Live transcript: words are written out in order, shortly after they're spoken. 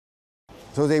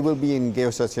So they will be in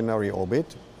geostationary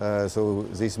orbit. So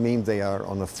this means they are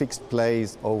on a fixed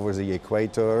place over the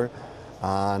equator.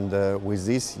 And with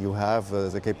this, you have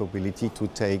the capability to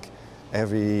take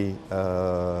every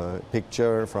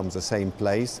picture from the same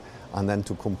place and then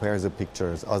to compare the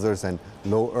pictures, other than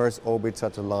low Earth orbit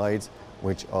satellites,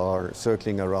 which are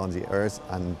circling around the Earth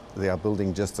and they are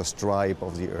building just a stripe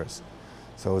of the Earth.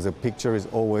 So the picture is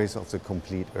always of the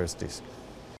complete Earth disk.